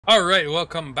Alright,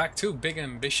 welcome back to Big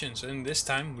Ambitions, and this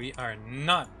time we are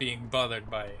not being bothered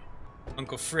by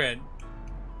Uncle Fred,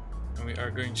 and we are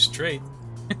going straight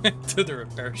to the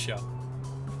repair shop,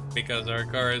 because our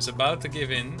car is about to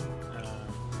give in.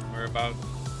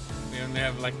 We only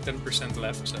have like 10%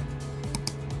 left, so...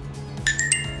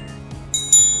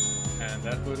 And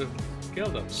that would have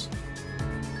killed us,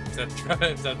 if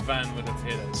that van would have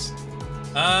hit us.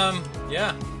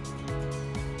 Yeah.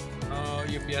 Oh,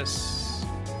 UPS...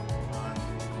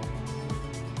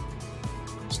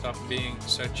 Stop being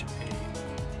such a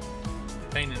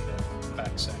pain in the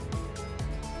backside.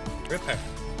 Repair.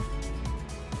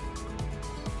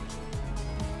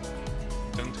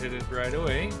 Don't hit it right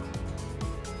away.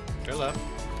 Fill up.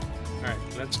 Alright,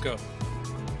 let's go.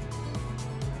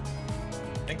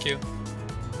 Thank you.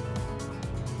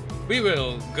 We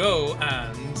will go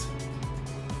and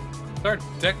start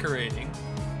decorating,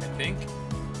 I think.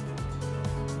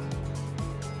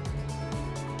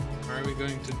 Are we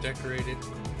going to decorate it?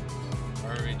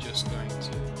 Or are we just going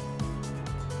to...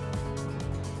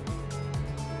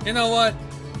 You know what?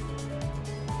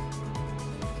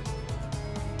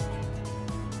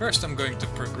 First I'm going to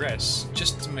progress,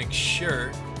 just to make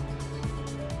sure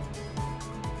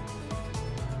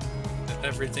that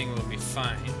everything will be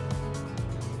fine.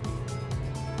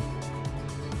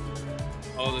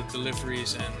 All the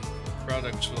deliveries and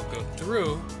products will go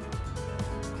through.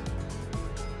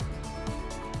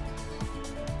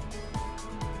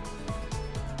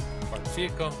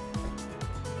 Vehicle.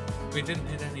 We didn't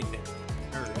hit anything.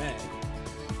 Alright.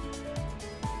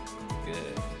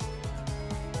 Good.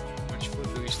 How much food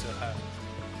do we still have?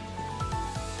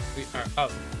 We are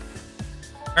out.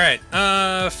 Alright,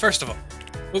 first of all,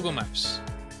 Google Maps.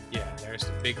 Yeah, there's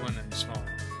the big one and the small one.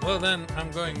 Well then,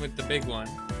 I'm going with the big one.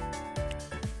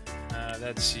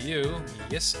 That's you.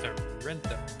 Yes, I rent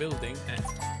a building and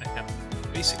I am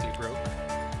basically broke.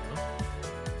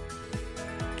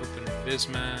 Open a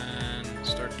business.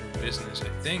 Start a business, I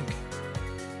think.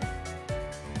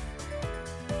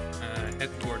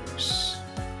 Headquarters.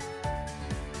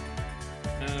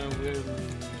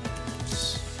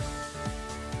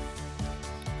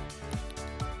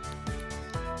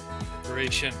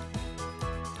 Operation.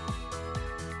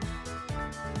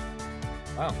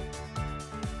 Wow.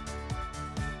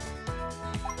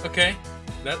 Okay,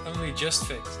 that only just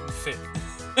fit.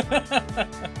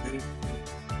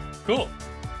 Cool.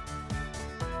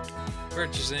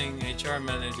 Purchasing, HR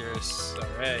managers,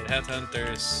 alright,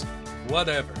 headhunters,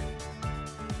 whatever.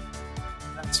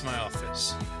 That's my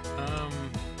office.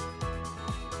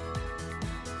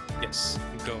 Yes,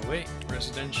 go away.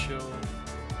 Residential,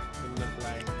 will look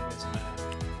like this map.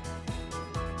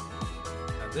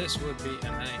 Now this would be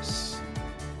a nice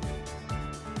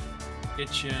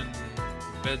kitchen,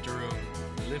 bedroom,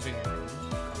 living room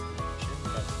combination,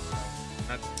 but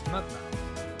not now.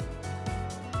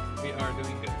 We are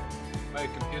doing good. Buy a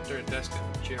computer, a desk, and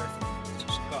a chair from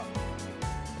Scott.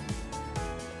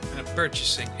 And a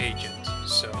purchasing agent,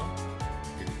 so...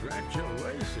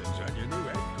 Congratulations on your new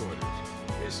headquarters.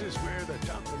 This is where the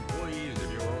top employees of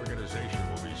your organization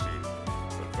will be seen.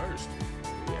 But first,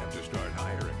 we have to start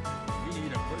hiring. We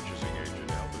need a purchasing agent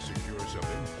to help us secure some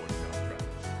import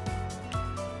contracts.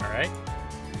 Alright.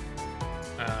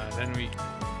 Then we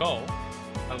call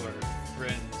our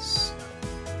friends...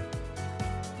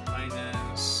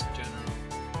 Finance, General,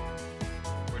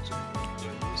 Boards of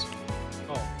Employees.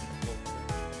 Oh,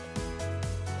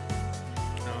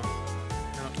 no.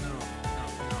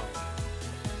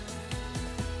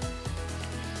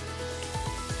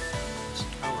 It's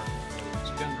our employees,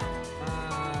 General.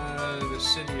 The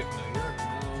City of New York,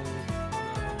 no.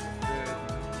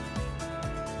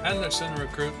 Anderson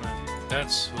Recruitment,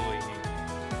 that's who we need.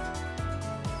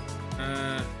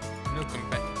 New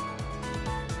campaign.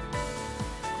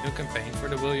 New campaign for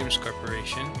the Williams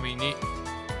Corporation. We need...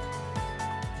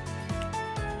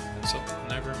 That's all.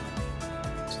 Never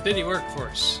mind. Steady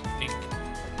Workforce, Inc.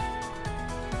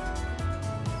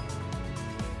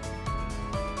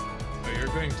 Oh, you're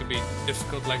going to be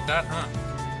difficult like that, huh?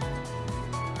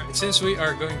 Alright, since we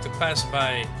are going to pass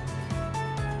by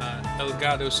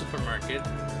Elgado Supermarket,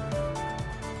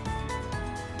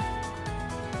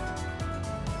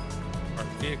 our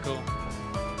vehicle.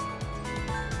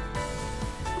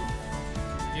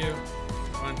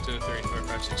 1, 2, 3, 4,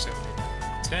 5, 6, 7,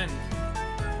 8, 10.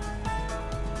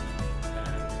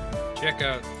 And check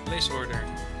out, place order.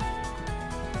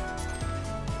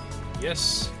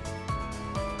 Yes.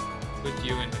 Put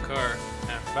you in the car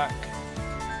and back.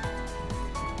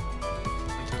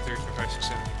 1, 2, 3, 4, 5, 6,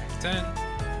 7, 8, 9, 10.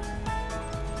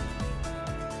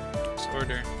 Place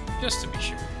order, just to be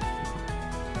sure.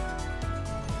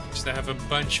 least I have a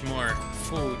bunch more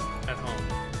food at home.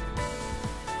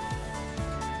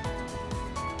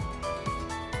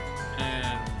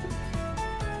 And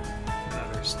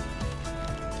another stuff.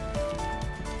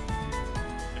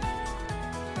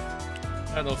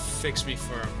 That'll fix me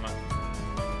for a month.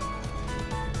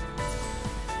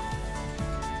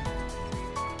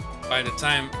 By the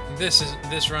time this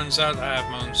runs out, I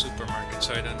have my own supermarket,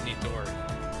 so I don't need to worry.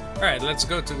 Alright, let's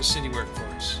go to the city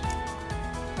workforce.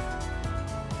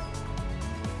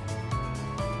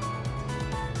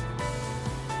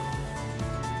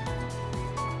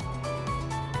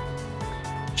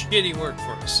 Shitty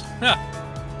workforce. Ha!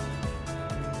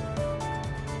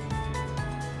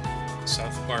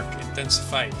 South Park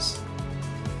intensifies.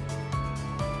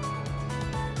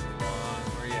 Come on,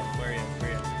 where you at? Where you at?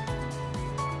 Where you at?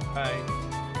 Bye.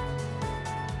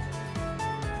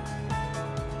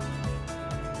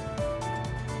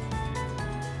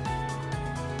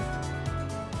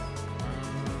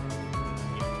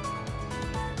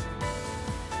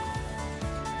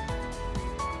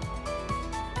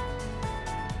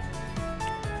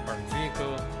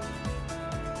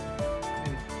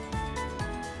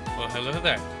 Well, hello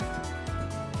there.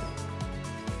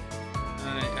 I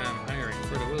am hiring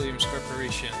for the Williams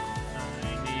Corporation. I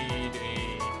need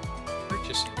a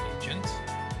purchasing agent.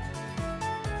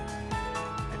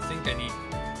 I think I need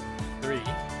 3.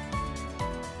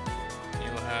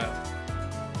 You'll have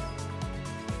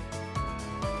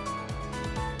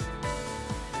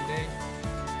 1 day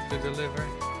to deliver.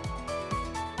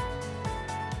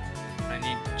 I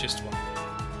need just 1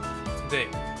 today.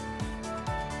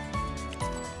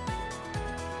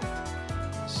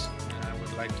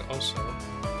 Like to also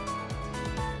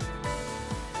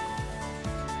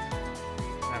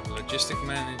have a logistic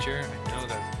manager. I know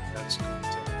that's going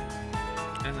to,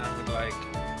 and I would like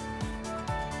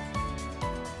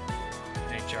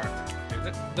HR.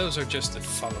 Those are just the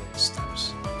following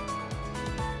steps.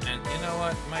 And you know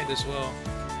what? Might as well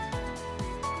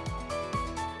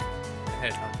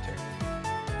headhunter.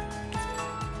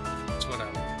 That's what I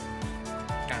want.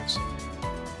 Cancel.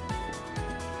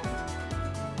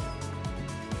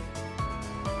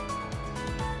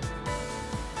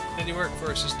 The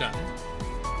workforce is done.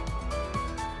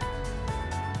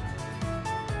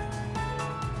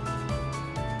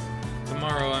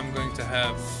 Tomorrow I'm going to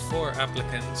have 4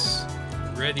 applicants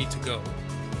ready to go.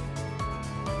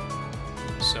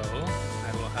 So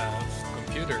I will have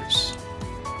computers.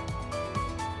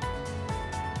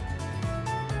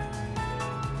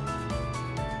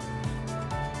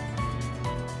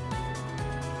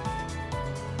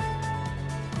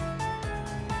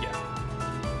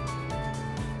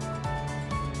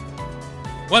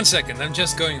 One second, I'm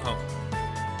just going home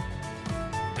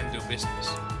and do business.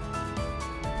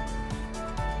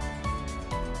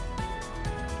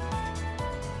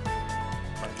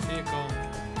 Park vehicle.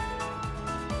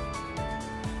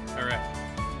 Alright.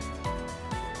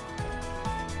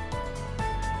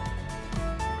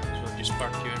 Might as well just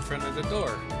park you in front of the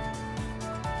door.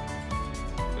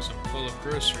 Because I'm full of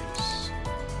groceries.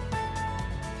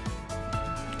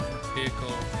 Park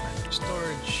vehicle, and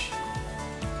storage.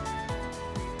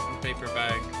 Paper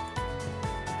bag.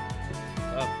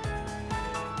 Up.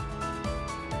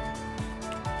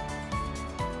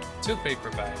 2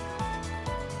 paper bag.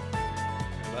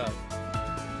 Fill up.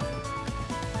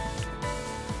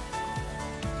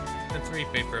 And 3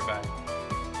 paper bag.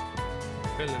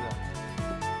 Fill it up.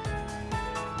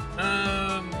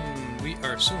 We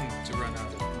are soon to run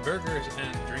out of burgers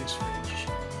and drinks fridge.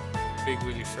 Big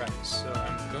Willy fries. So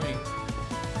I'm going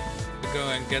to go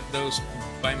and get those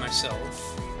by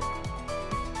myself.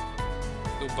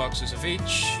 2 boxes of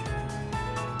each.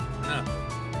 Now,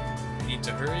 I need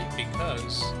to hurry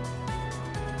because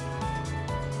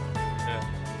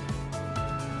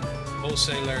the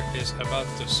wholesaler is about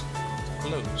to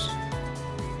close.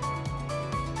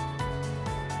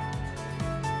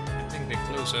 I think they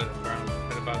close at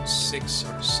about 6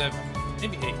 or 7,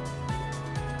 maybe 8.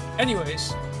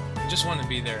 Anyways, I just want to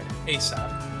be there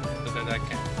ASAP so that I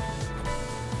can.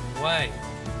 Why?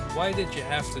 Why did you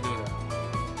have to do that?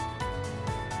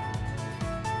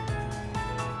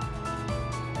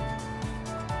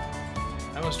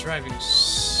 I was driving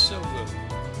so good.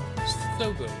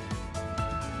 So good.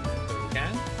 So we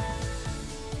can.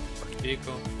 Park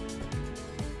vehicle.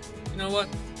 You know what?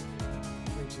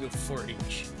 I'm going to do 4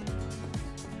 each.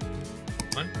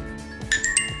 1,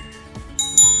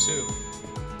 2,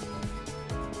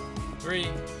 3,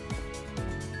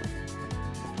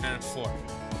 and 4.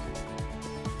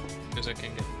 Because I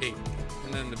can get 8.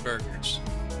 And then the burgers.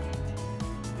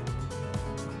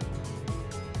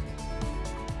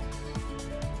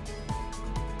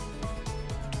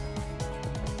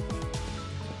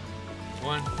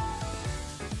 1,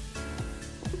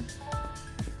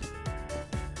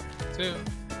 2,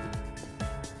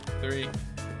 3,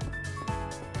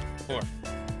 4.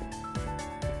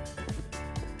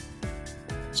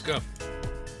 Let's go.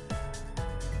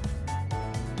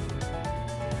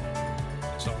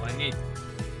 That's all I need.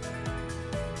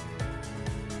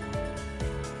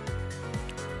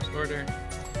 Order.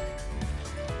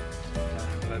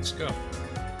 Let's go.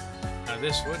 Now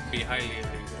this would be highly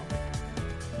illegal.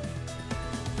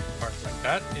 Park like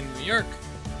that in New York.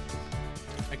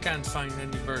 I can't find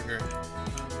any burger.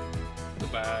 Too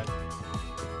bad.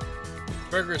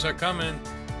 Burgers are coming.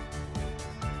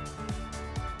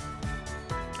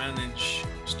 Manage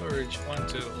storage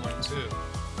 1212.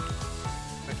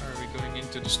 Where are we going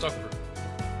into the stock room?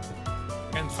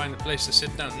 Can't find a place to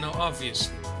sit down. No,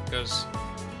 obviously, because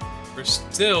we're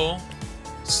still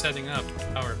setting up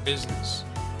our business.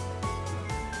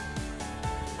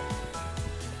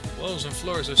 Walls and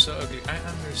floors are so ugly. I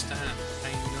understand.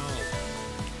 I know.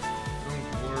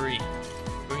 Don't worry.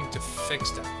 I'm going to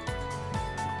fix that.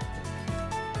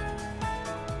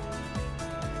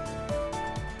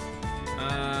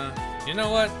 You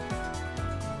know what?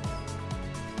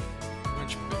 How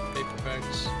much paper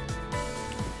bags?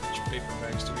 How much paper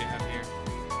bags do we have here?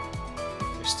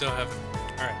 We still haven't.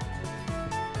 Alright.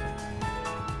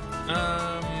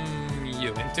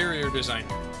 You, interior designer.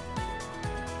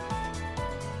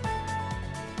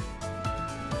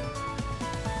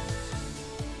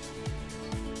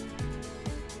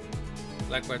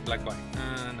 Black, white, black, white.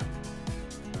 No.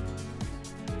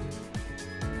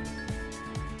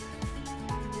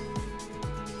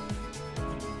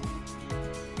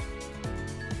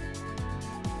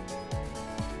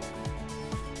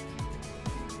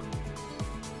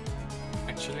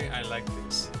 Actually, I like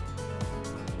this.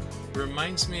 It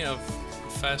reminds me of a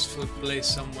fast food place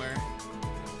somewhere.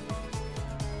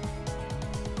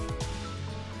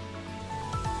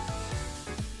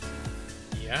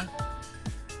 Yeah.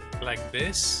 Like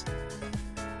this.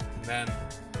 And then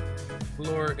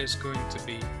floor is going to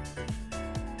be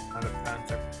out of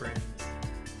panther print.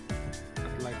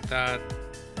 Not like that.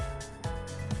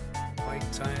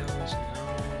 White tiles, no.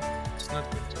 It's not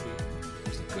going to be.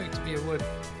 It's not going to be a wood.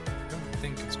 I don't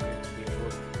think it's going to be a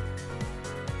wood.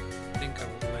 I think I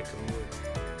would like a wood.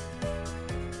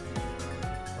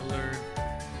 Color.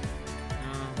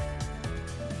 No.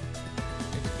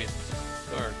 It could be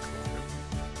dark one.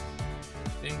 I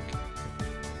think.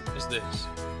 What's this?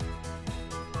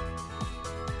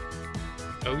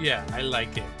 Oh yeah, I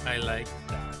like it. I like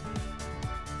that.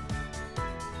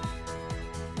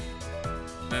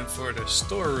 Then for the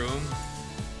storeroom,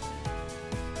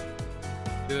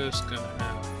 just gonna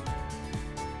have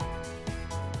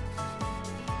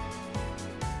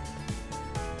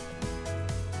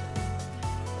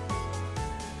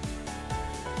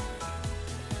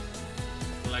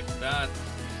like that.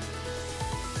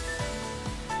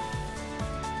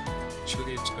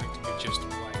 Actually, it's going to be just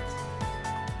white.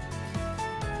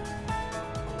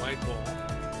 A white wall.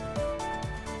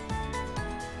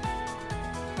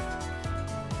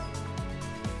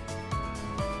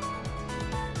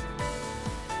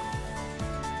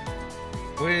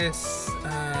 With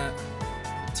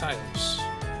tiles.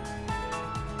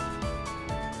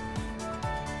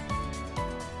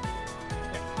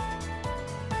 Yeah.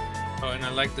 Oh, and I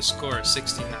like the score,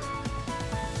 69.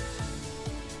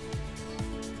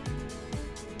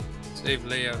 Save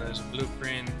layout as a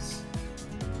blueprint.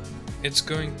 It's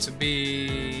going to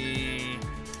be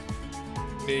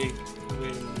big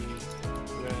Willy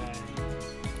red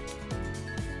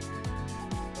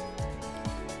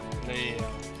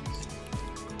layout.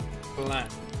 Plan.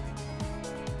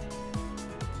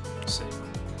 Save.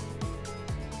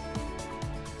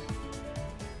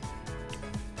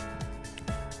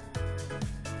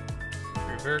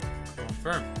 Revert.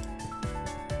 Confirm.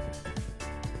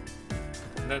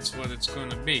 And that's what it's going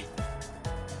to be.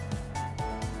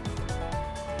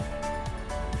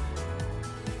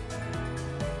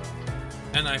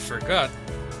 And I forgot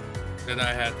that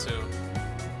I had to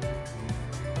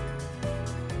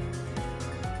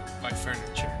buy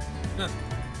furniture. Huh.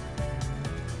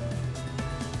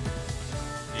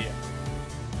 Yeah.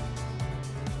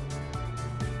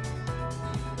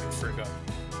 I forgot.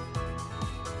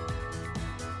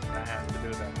 I have to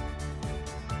do that.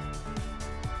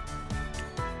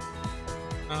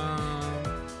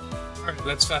 Alright,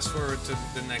 let's fast forward to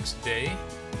the next day.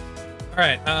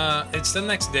 Alright, it's the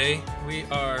next day.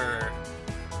 We're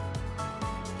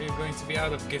going to be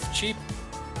out of gift cheap.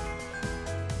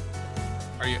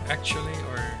 Are you actually,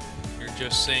 or you're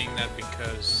just saying that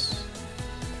because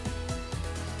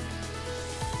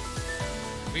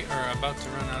We are about to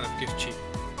run out of gift cheap.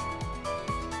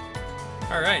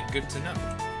 Alright, good to know.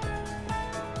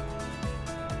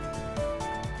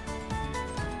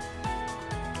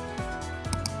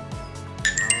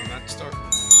 No, not store.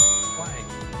 Why?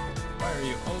 Why are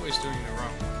you always doing the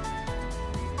wrong one?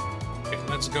 Okay,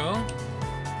 let's go.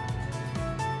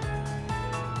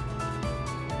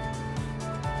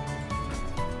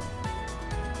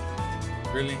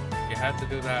 Really? You had to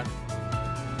do that?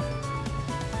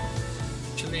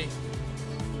 Actually,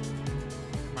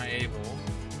 am I able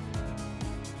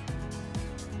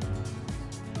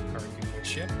parking your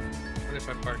ship? What if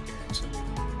I park here actually?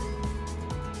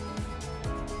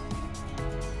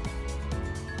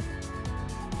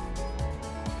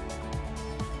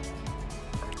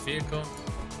 Park vehicle.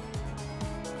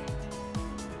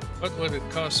 What would it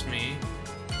cost me?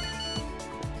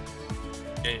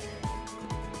 Okay.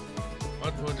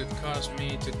 What would it cost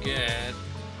me to get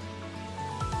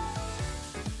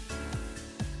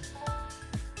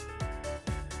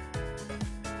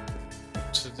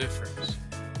what's the difference?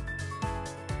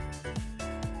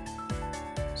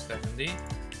 70.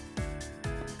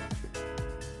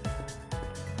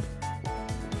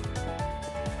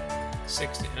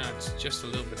 No, it's just a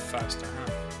little bit faster,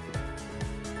 huh?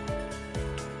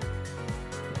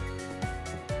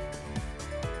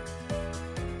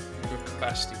 Good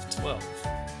capacity of 12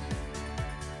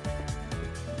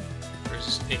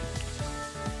 versus 8.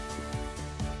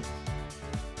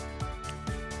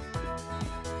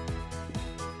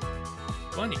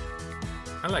 Funny.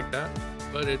 I like that,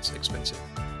 but it's expensive.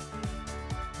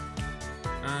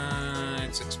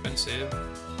 It's expensive,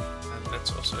 and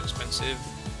that's also expensive.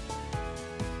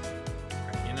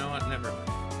 Right, you know what? Never mind.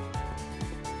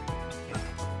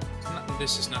 No,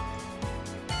 this is not.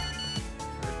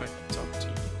 What if I can talk to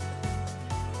you?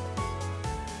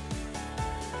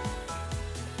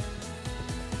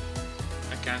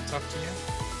 I can't talk to you?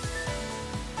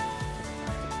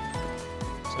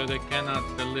 So they cannot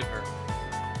deliver.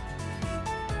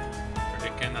 Or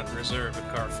they cannot reserve a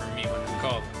car for me when I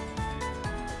call them.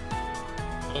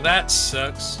 Well, that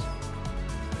sucks.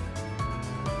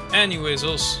 Anyways,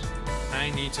 also,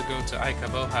 I need to go to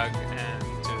Aikabohag and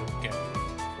to get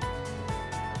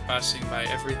passing by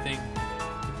everything.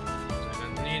 I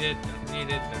don't need it, don't need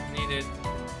it, don't need it.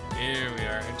 Here we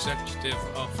are, executive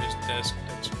office desk,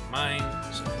 that's mine,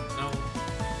 so no.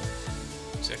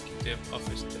 Executive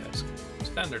office desk,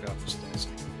 standard office desk.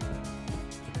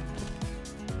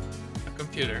 A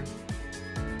computer.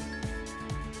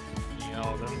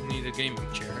 Y'all don't need a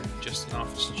gaming chair, just an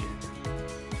office chair.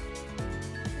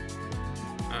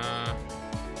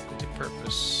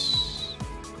 Multi-purpose.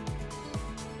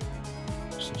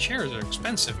 Those chairs are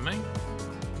expensive, man.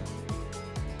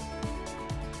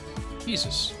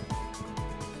 Jesus.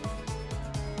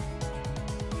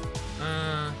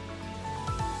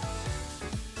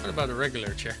 What about a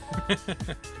regular chair?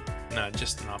 No,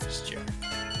 just an office chair.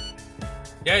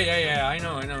 Yeah, I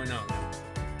know.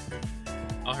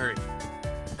 I'll hurry.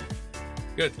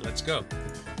 Good, let's go.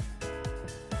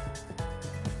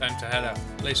 Time to head out.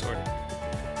 Place order.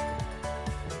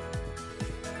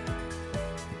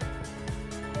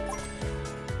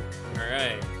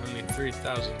 Alright, only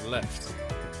 3,000 left.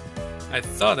 I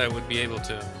thought I would be able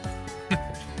to...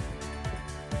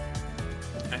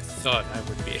 I thought I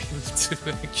would be able to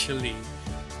actually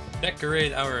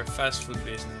decorate our fast food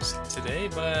business today,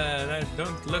 but it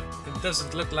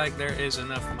doesn't look like there is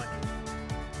enough money.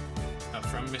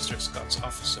 From Mr. Scott's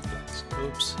office supplies.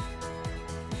 Oops.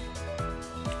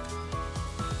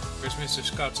 Where's Mr.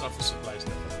 Scott's office supplies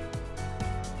then?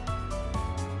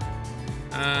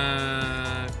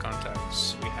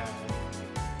 Contacts we have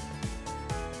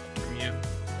from you.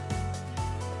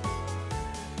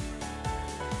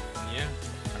 Yeah,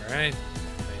 alright.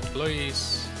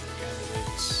 Employees,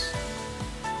 candidates,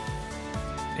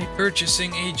 a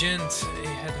purchasing agent, a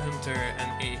headhunter,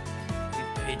 and an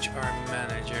HR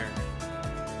manager.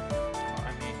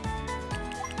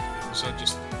 So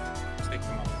just take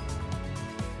them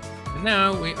all. And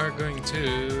now we are going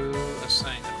to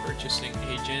assign a purchasing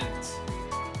agent.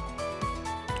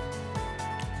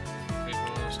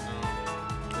 People's, no,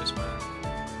 this man.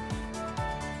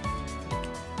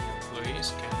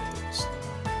 Employees, candidates.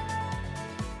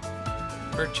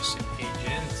 Purchasing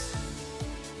agent.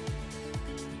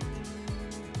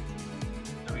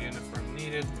 No uniform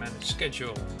needed. Manage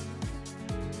schedule.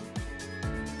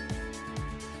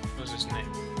 What's his name?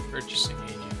 Purchasing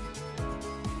agent.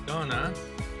 Donna.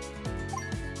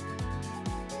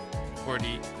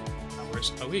 40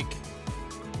 hours a week.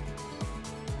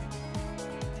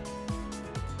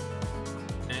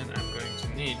 And I'm going to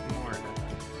need more than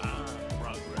that.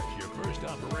 Progress. Your first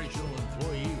operational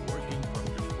employee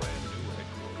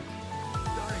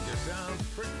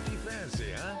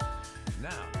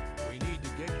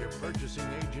purchasing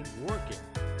agent working.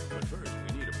 But first,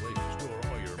 we need a place to store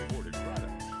all your imported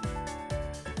products.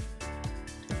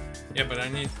 Yeah, but I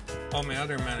need all my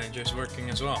other managers working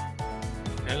as well.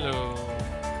 Hello.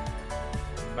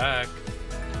 I'm back.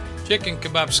 Chicken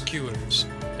kebab skewers.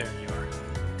 There you are.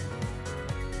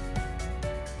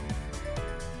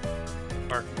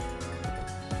 Park.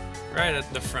 Right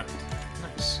at the front.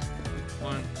 Nice.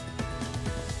 One.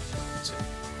 That's it.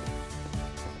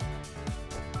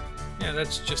 Yeah,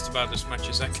 that's just about as much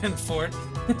as I can afford.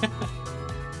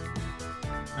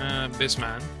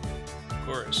 Bisman. Of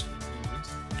course.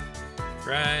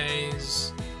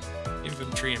 Fries.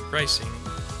 Inventory and pricing.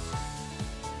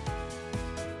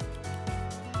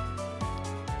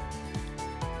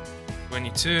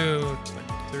 22,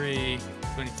 23,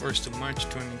 21st of March,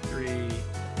 23,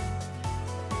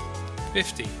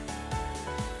 50.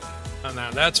 Oh, now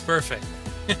that's perfect.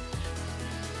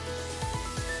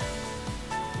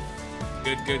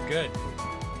 Good, good, good.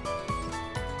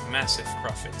 Massive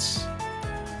profits.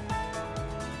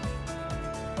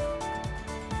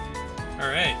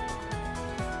 Alright.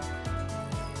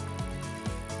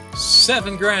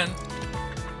 7 grand.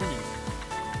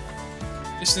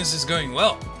 Business is going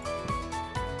well.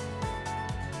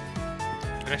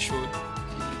 Fresh wood.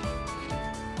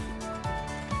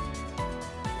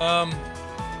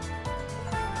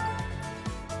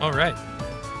 Alright.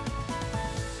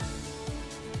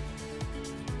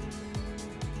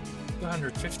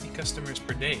 $250 customers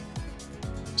per day.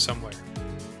 Somewhere.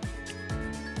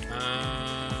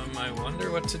 I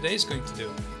wonder what today's going to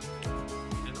do.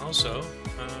 And also,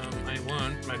 I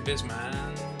want my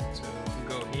bizman to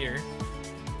go here.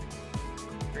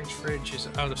 Fridge is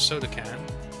out of soda can.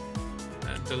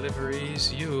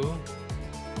 Deliveries, you.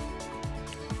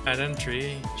 At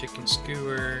entry, chicken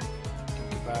skewer, chicken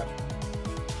kebab.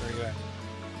 Where are you at?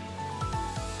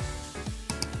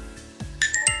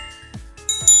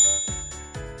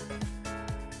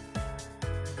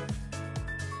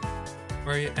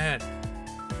 Where are you at?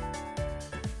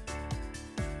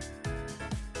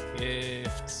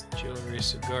 Gifts, jewelry,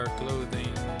 cigar,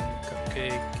 clothing,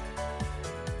 cupcake.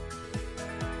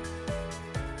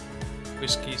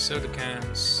 Whiskey, soda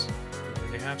cans.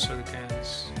 They have soda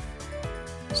cans.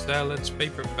 Salads,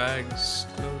 paper bags,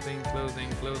 clothing,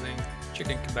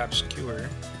 chicken kebab skewer.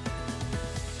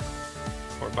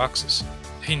 4 boxes.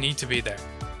 They need to be there.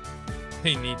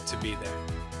 They need to be there.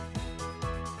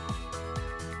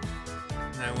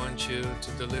 And I want you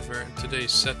to deliver.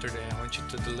 Today's Saturday. I want you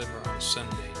to deliver on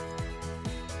Sunday.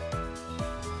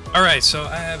 Alright, so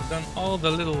I have done all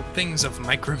the little things of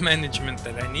micromanagement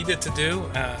that I needed to do.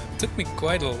 It took me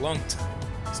quite a long time.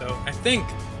 So I think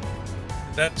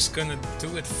that's gonna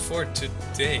do it for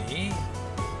today.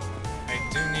 I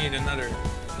do need another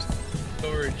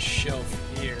storage shelf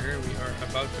here. We are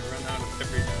about to run out of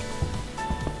everything.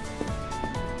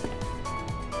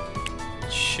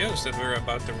 It shows that we're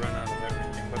about to run out of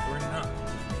everything, but we're not.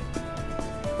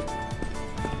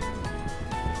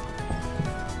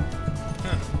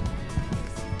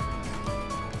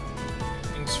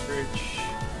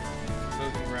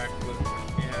 Clothing rack,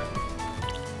 yeah.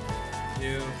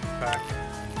 You back.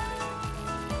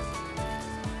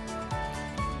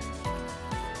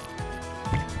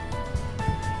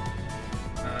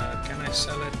 Can I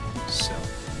sell it? Sell.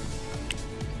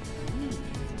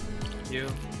 You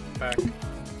back.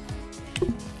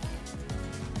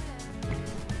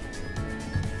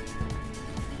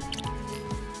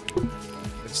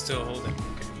 It's still holding.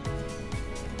 Okay.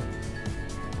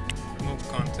 Remove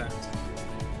content.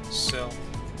 Sell.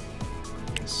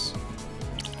 This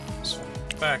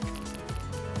one back.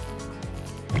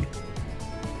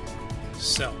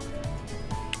 Sell.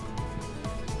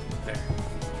 There.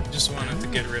 Just wanted to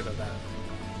get rid of that.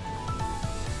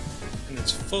 And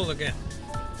it's full again.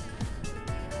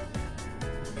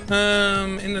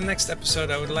 In the next episode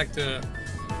I would like to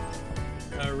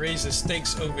raise the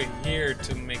stakes over here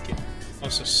to make it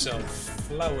also sell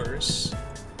flowers.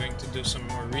 I'm going to do some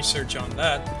more research on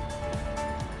that.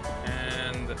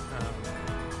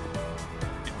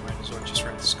 Might as well just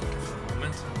rent the scooter for a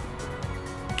moment.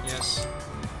 Yes.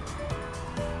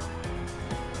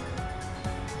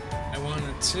 I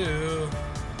wanted to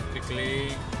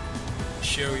quickly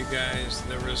show you guys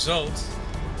the result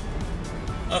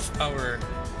of our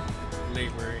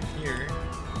labor here.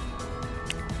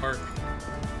 Park.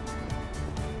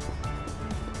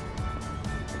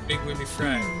 Big Willy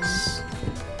Fries.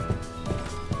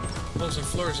 Walls and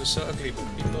floors are so ugly, but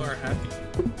people are happy.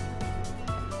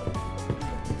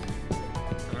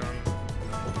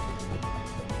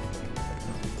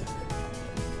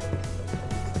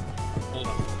 Hold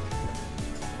on.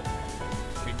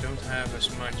 We don't have as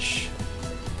much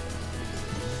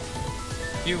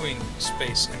queuing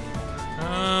space anymore.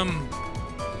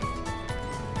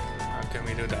 How can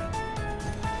we do that?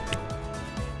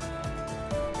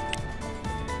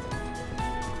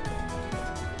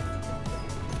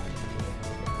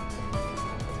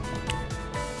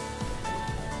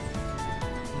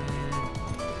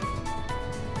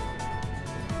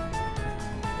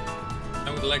 I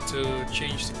would like to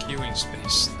change the queuing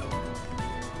space though.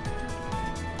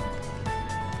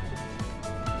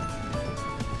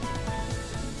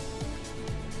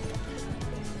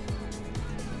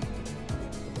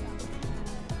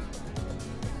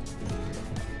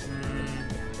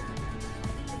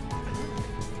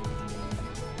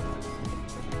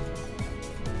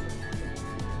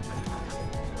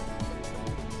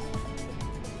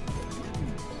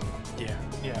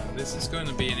 Yeah, this is going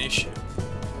to be an issue.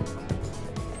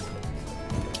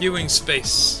 Queuing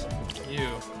space. You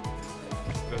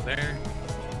go there.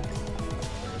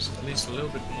 There's at least a little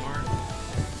bit more.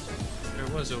 There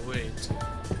was a way to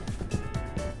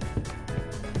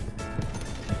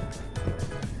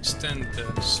extend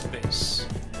the space.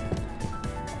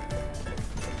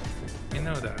 You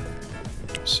know that.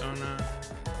 Persona.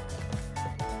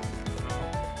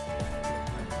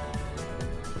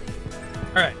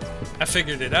 Alright, I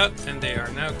figured it out, and they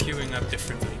are now queuing up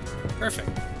differently. Perfect.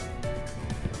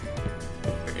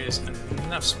 There is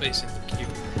enough space in the queue.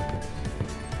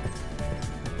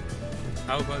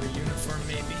 How about a uniform,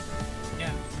 maybe?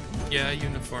 Yeah, a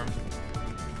uniform.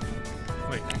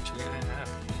 Wait, actually, I have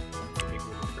big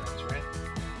friends, right?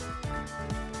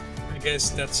 I guess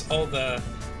that's all the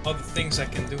things I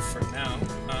can do for now.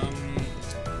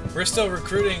 We're still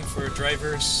recruiting for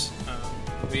drivers.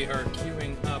 We are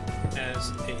queuing up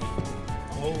as a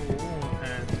whole,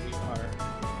 and we are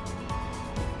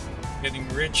getting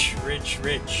rich.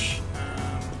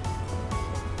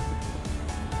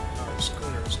 Our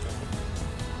schooner is going.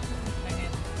 Dang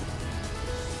it.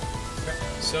 Okay,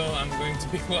 so I'm going to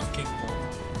be walking home.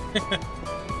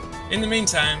 In the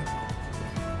meantime,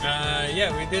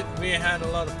 yeah, we had a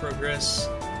lot of progress.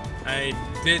 I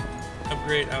did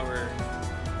upgrade our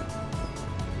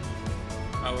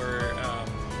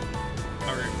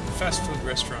fast food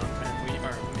restaurant, and we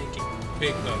are making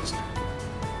big bucks now.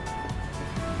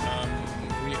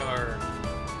 We are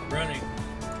running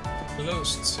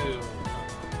close to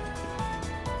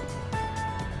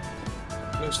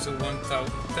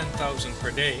 10,000 per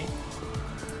day,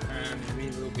 and we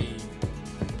will be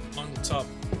on the top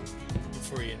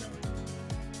before you know it.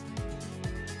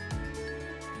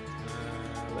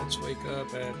 Let's wake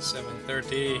up at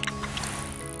 7:30.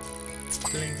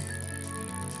 Cling.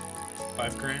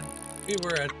 5 grand. We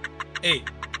were at 8.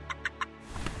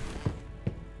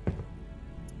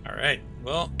 Alright,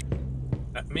 well,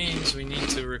 that means we need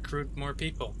to recruit more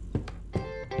people. So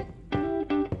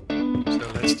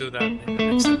let's do that in the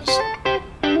next episode.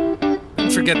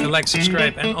 Don't forget to like,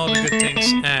 subscribe, and all the good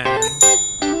things, and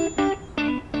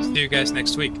see you guys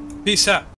next week. Peace out!